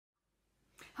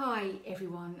Hi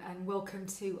everyone and welcome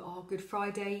to our Good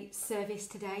Friday service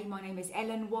today. My name is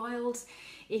Ellen Wild.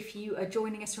 If you are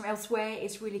joining us from elsewhere,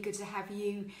 it's really good to have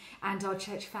you and our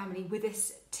church family with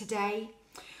us today.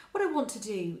 What I want to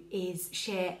do is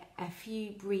share a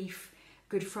few brief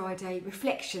Good Friday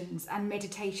reflections and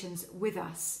meditations with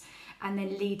us and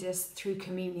then lead us through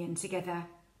communion together.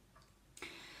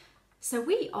 So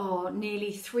we are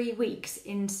nearly 3 weeks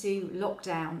into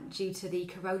lockdown due to the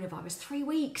coronavirus. 3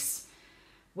 weeks!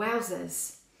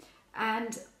 Wowzers.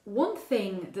 And one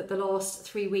thing that the last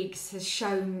 3 weeks has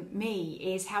shown me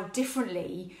is how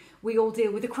differently we all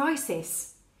deal with a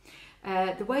crisis.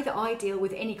 The way that I deal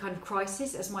with any kind of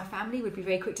crisis, as my family would be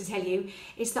very quick to tell you,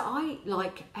 is that I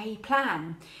like a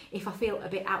plan. If I feel a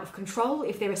bit out of control,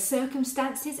 if there are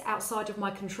circumstances outside of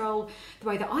my control, the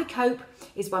way that I cope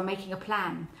is by making a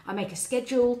plan. I make a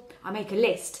schedule, I make a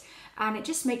list, and it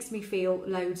just makes me feel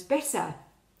loads better.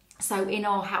 So in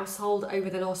our household over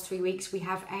the last 3 weeks, we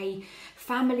have a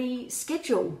family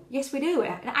schedule. Yes, we do,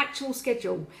 an actual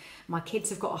schedule. My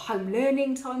kids have got a home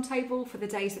learning timetable for the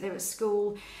days that they're at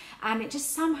school, and it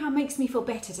just somehow makes me feel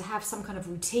better to have some kind of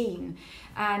routine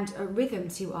and a rhythm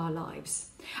to our lives.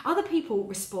 Other people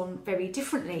respond very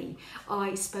differently.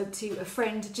 I spoke to a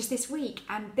friend just this week,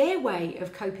 and their way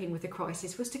of coping with the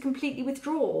crisis was to completely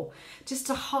withdraw, just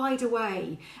to hide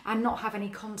away and not have any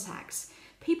contact.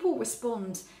 People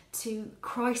respond to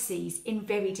crises in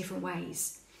very different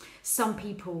ways. Some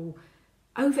people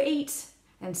overeat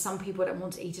and some people don't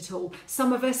want to eat at all.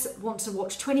 Some of us want to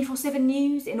watch 24/7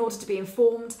 news in order to be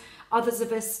informed. Others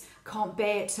of us can't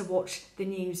bear to watch the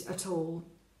news at all.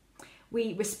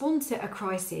 We respond to a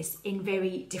crisis in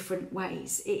very different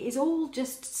ways. It is all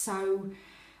just so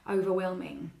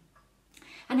overwhelming.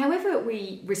 And however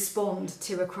we respond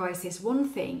to a crisis, one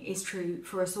thing is true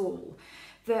for us all,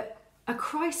 that a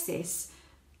crisis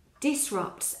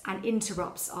disrupts and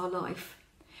interrupts our life,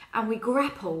 and we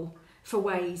grapple for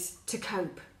ways to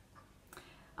cope.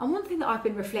 And one thing that I've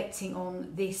been reflecting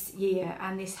on this year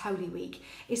and this Holy Week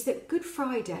is that Good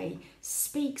Friday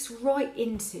speaks right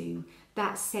into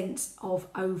that sense of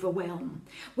overwhelm.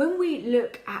 When we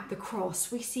look at the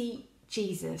cross, we see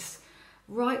Jesus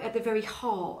right at the very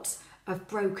heart of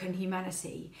broken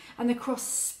humanity, and the cross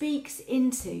speaks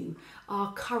into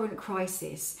our current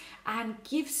crisis and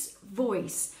gives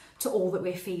voice to all that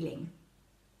we're feeling.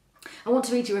 I want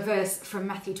to read you a verse from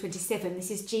Matthew 27. This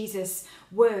is Jesus'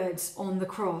 words on the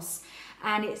cross,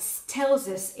 and it tells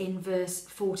us in verse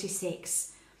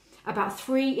 46, about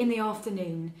 3 in the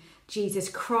afternoon, Jesus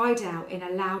cried out in a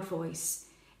loud voice,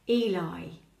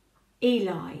 "Eli,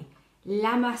 Eli,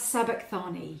 lama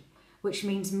sabachthani," which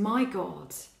means, my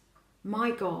God,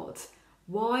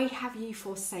 why have you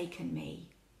forsaken me?"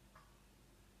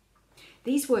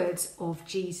 These words of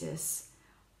Jesus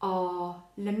are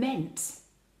lament.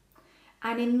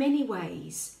 And in many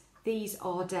ways, these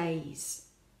are days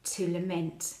to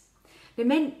lament.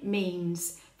 Lament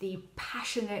means the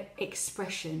passionate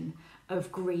expression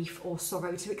of grief or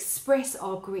sorrow, to express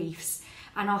our griefs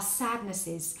and our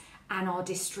sadnesses and our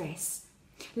distress.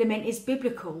 Lament is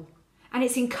biblical and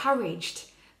it's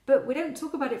encouraged, but we don't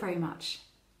talk about it very much.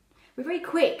 We're very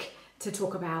quick to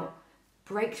talk about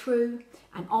breakthrough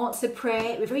and answered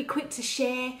prayer. We're very quick to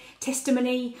share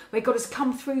testimony where God has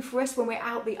come through for us when we're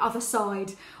out the other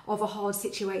side of a hard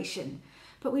situation.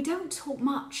 But we don't talk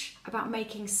much about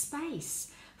making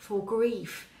space for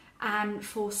grief and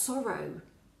for sorrow.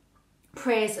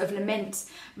 Prayers of lament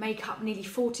make up nearly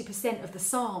 40% of the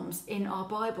Psalms in our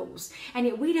Bibles, and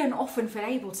yet we don't often feel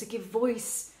able to give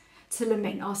voice to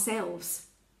lament ourselves.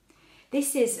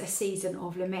 This is a season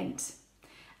of lament.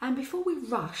 And before we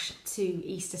rush to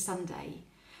Easter Sunday,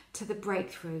 to the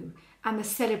breakthrough and the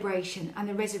celebration and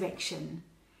the resurrection,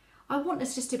 I want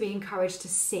us just to be encouraged to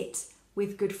sit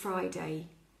with Good Friday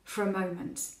for a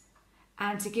moment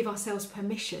and to give ourselves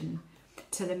permission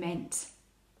to lament.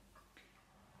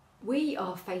 We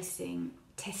are facing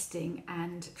testing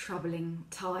and troubling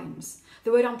times.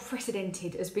 The word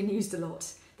unprecedented has been used a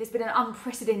lot. There's been an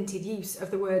unprecedented use of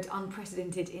the word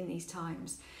unprecedented in these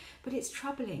times, but it's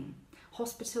troubling.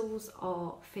 Hospitals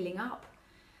are filling up,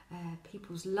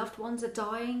 people's loved ones are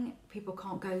dying, people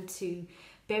can't go to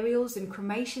burials and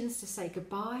cremations to say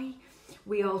goodbye.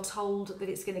 We are told that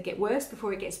it's going to get worse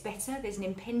before it gets better. There's an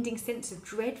impending sense of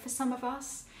dread for some of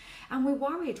us, and we're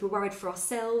worried. We're worried for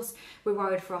ourselves, we're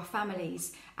worried for our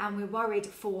families, and we're worried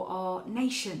for our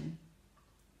nation.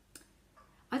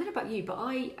 I don't know about you, but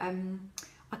I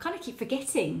kind of keep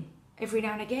forgetting every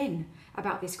now and again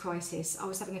about this crisis. I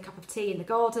was having a cup of tea in the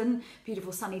garden,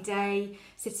 beautiful sunny day,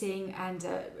 sitting and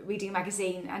reading a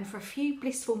magazine, and for a few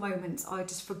blissful moments I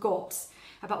just forgot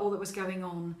about all that was going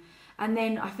on. And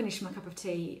then I finished my cup of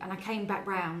tea and I came back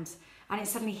round and it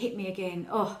suddenly hit me again.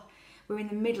 Oh, we're in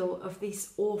the middle of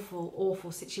this awful,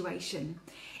 awful situation.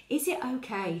 Is it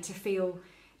okay to feel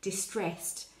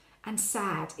distressed and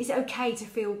sad? Is it okay to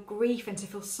feel grief and to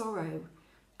feel sorrow?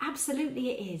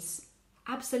 Absolutely it is.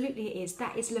 Absolutely it is.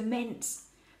 That is lament.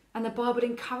 And the Bible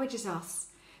encourages us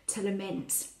to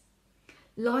lament.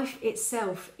 Life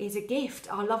itself is a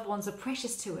gift. Our loved ones are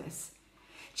precious to us.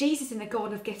 Jesus in the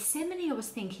Garden of Gethsemane, I was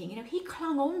thinking, he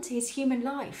clung on to his human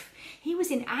life. He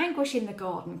was in anguish in the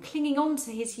garden, clinging on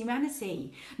to his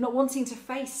humanity, not wanting to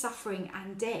face suffering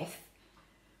and death.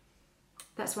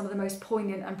 That's one of the most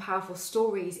poignant and powerful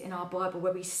stories in our Bible,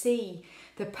 where we see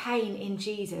the pain in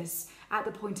Jesus at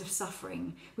the point of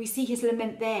suffering. We see his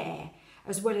lament there,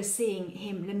 as well as seeing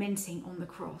him lamenting on the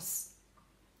cross.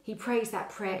 He prays that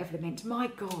prayer of lament. My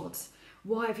God,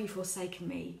 why have you forsaken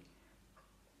me?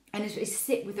 And as we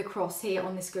sit with the cross here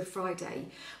on this Good Friday,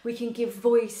 we can give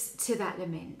voice to that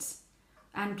lament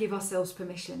and give ourselves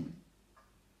permission.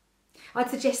 I'd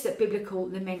suggest that biblical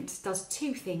lament does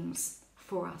two things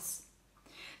for us.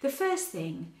 The first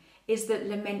thing is that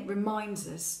lament reminds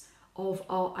us of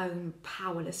our own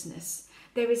powerlessness.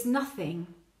 There is nothing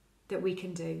that we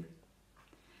can do.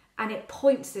 And it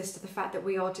points us to the fact that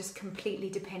we are just completely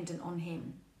dependent on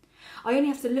him. I only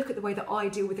have to look at the way that I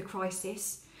deal with a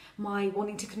crisis, my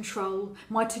wanting to control,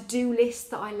 my to-do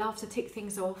list that I love to tick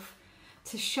things off,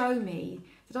 to show me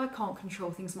that I can't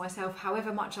control things myself,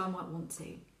 however much I might want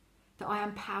to, that I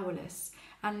am powerless.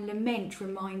 And lament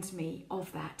reminds me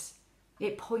of that.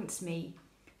 It points me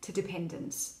to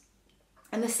dependence.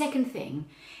 And the second thing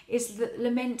is that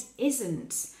lament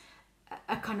isn't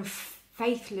a kind of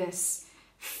faithless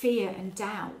fear and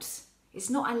doubt. It's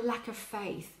not a lack of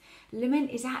faith.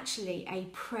 Lament is actually a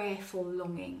prayerful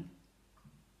longing.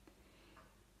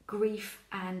 Grief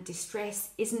and distress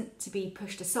isn't to be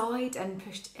pushed aside and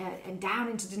pushed and down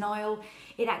into denial.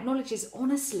 It acknowledges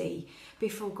honestly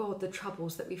before God the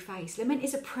troubles that we face. Lament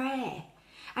is a prayer,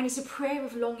 and it's a prayer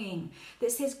of longing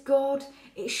that says, God,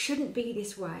 it shouldn't be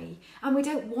this way, and we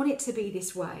don't want it to be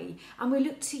this way, and we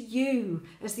look to you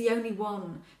as the only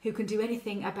one who can do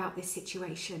anything about this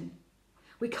situation.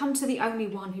 We come to the only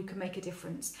one who can make a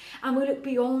difference, and we look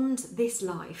beyond this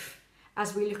life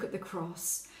as we look at the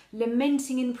cross,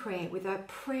 lamenting in prayer with a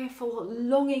prayerful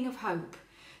longing of hope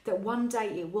that one day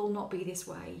it will not be this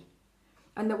way,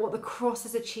 and that what the cross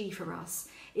has achieved for us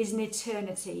is an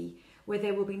eternity where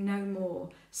there will be no more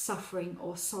suffering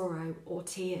or sorrow or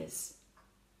tears.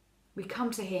 We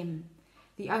come to him,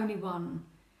 the only one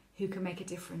who can make a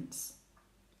difference.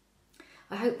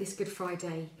 I hope this Good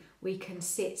Friday we can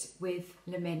sit with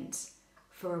lament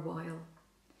for a while.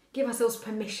 Give ourselves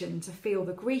permission to feel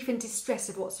the grief and distress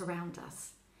of what's around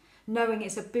us, knowing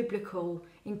it's a biblical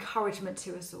encouragement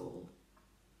to us all.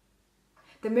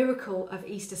 The miracle of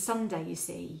Easter Sunday, you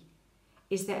see,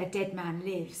 is that a dead man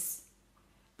lives.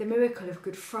 The miracle of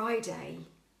Good Friday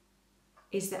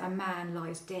is that a man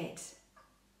lies dead.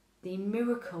 The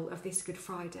miracle of this Good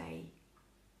Friday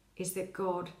is that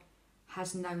God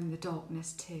has known the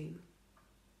darkness too.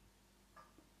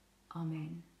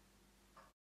 Amen.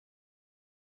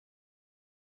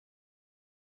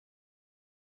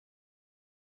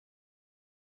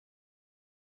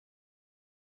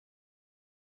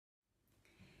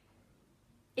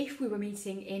 If we were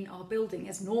meeting in our building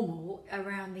as normal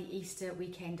around the Easter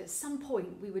weekend, at some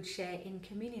point we would share in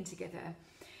communion together.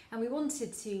 And we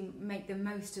wanted to make the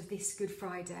most of this Good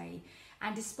Friday.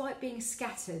 And despite being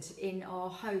scattered in our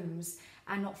homes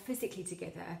and not physically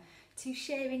together, to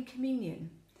share in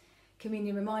communion.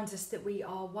 Communion reminds us that we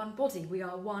are one body, we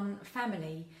are one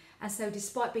family. And so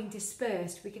despite being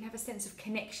dispersed, we can have a sense of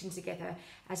connection together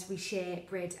as we share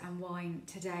bread and wine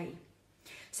today.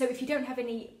 So if you don't have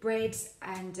any bread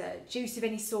and juice of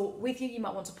any sort with you, you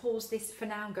might want to pause this for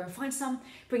now and go and find some,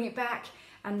 bring it back,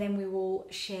 and then we will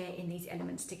share in these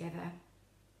elements together.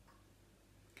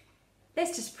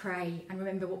 Let's just pray and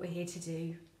remember what we're here to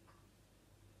do.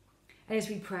 And as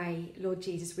we pray, Lord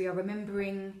Jesus, we are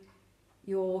remembering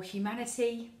your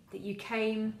humanity, that you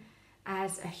came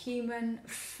as a human,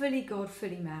 fully God,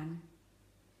 fully man.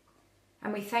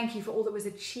 And we thank you for all that was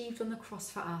achieved on the cross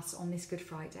for us on this Good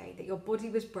Friday, that your body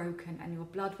was broken and your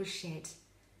blood was shed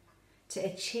to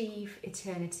achieve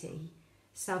eternity,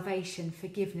 salvation,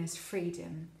 forgiveness,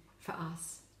 freedom for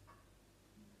us.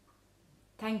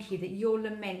 Thank you that your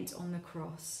lament on the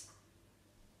cross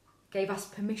gave us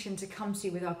permission to come to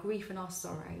you with our grief and our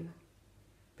sorrow,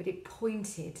 but it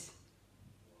pointed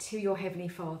to your Heavenly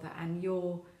Father and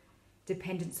your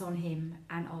dependence on him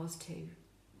and ours too.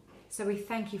 So we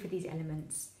thank you for these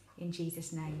elements in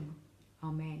Jesus' name.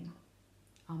 Amen.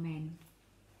 Amen.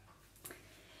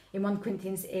 In 1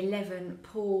 Corinthians 11,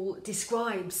 Paul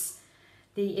describes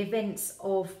the events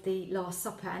of the Last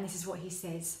Supper, and this is what he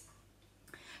says.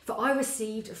 For I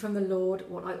received from the Lord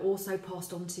what I also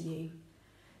passed on to you.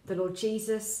 The Lord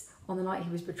Jesus, on the night he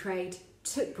was betrayed,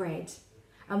 took bread,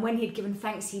 and when he had given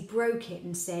thanks, he broke it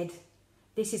and said,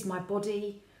 "This is my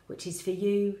body, which is for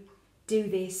you. Do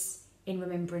this in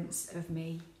remembrance of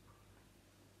me."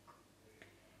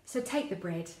 So take the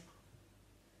bread,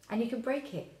 and you can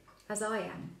break it, as I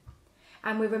am.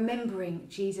 And we're remembering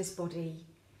Jesus' body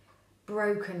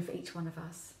broken for each one of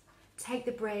us. Take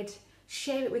the bread,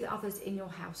 share it with others in your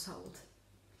household.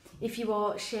 If you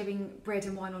are sharing bread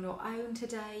and wine on your own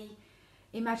today,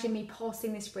 imagine me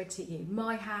passing this bread to you,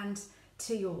 my hand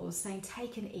to yours, saying,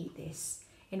 "Take and eat this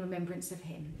in remembrance of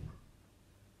him."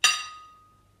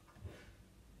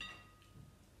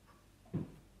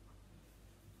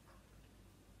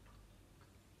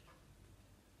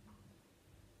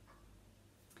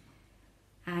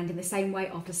 And in the same way,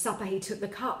 after supper, he took the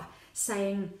cup,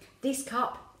 saying, "This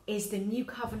cup is the new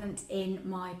covenant in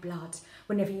my blood.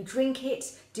 Whenever you drink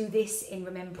it, do this in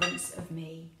remembrance of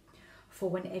me. For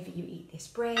whenever you eat this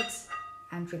bread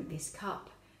and drink this cup,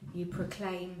 you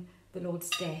proclaim the Lord's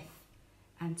death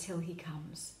until he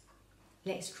comes."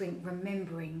 Let's drink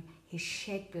remembering his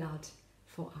shed blood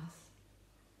for us.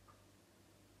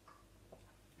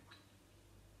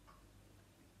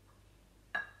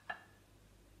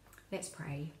 Let's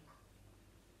pray.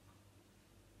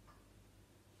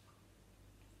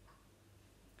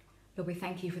 Lord, we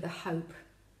thank you for the hope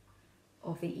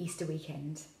of the Easter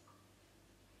weekend.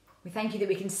 We thank you that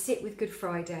we can sit with Good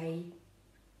Friday,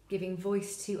 giving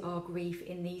voice to our grief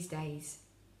in these days.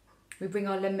 We bring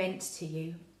our lament to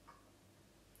you.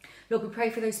 Lord, we pray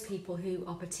for those people who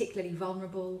are particularly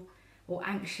vulnerable or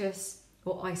anxious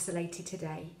or isolated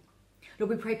today. Lord,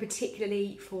 we pray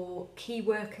particularly for key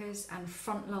workers and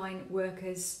frontline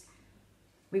workers.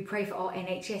 We pray for our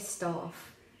NHS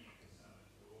staff,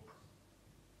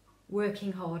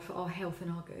 working hard for our health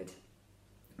and our good.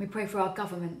 We pray for our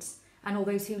government and all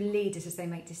those who lead us as they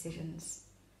make decisions.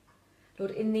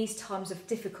 Lord, in these times of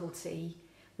difficulty,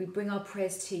 we bring our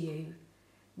prayers to you,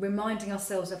 reminding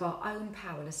ourselves of our own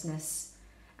powerlessness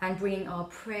and bringing our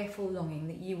prayerful longing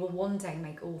that you will one day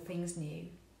make all things new.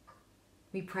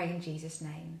 We pray in Jesus'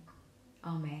 name.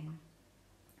 Amen.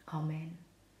 Amen.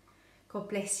 God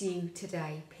bless you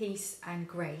today. Peace and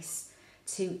grace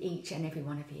to each and every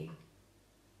one of you.